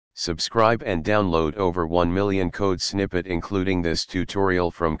Subscribe and download over 1 million code snippet including this tutorial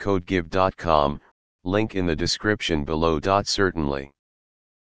from codegive.com, link in the description below. Certainly.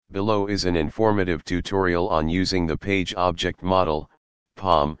 Below is an informative tutorial on using the Page Object Model,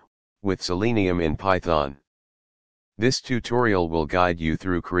 POM, with Selenium in Python. This tutorial will guide you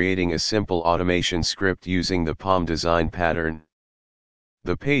through creating a simple automation script using the POM design pattern.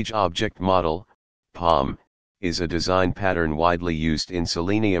 The Page Object Model, POM, is a design pattern widely used in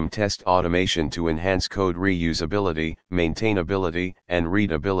Selenium test automation to enhance code reusability, maintainability, and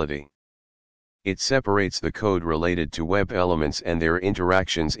readability. It separates the code related to web elements and their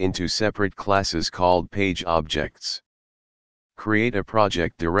interactions into separate classes called page objects. Create a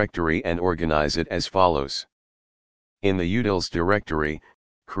project directory and organize it as follows. In the utils directory,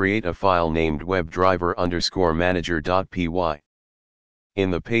 create a file named webdriver_manager.py. In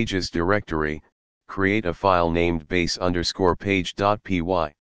the pages directory, create a file named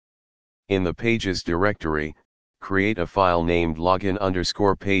base_page.py. In the pages directory, create a file named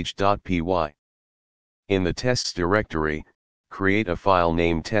login_page.py. In the tests directory, create a file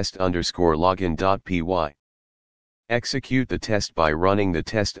named test_login.py. Execute the test by running the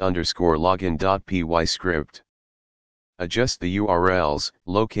test_login.py script. Adjust the URLs,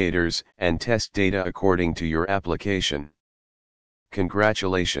 locators, and test data according to your application.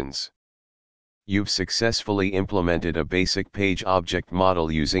 Congratulations! You've successfully implemented a basic page object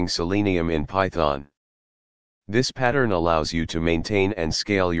model using Selenium in Python. This pattern allows you to maintain and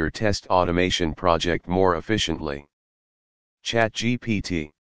scale your test automation project more efficiently.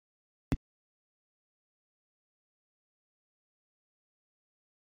 ChatGPT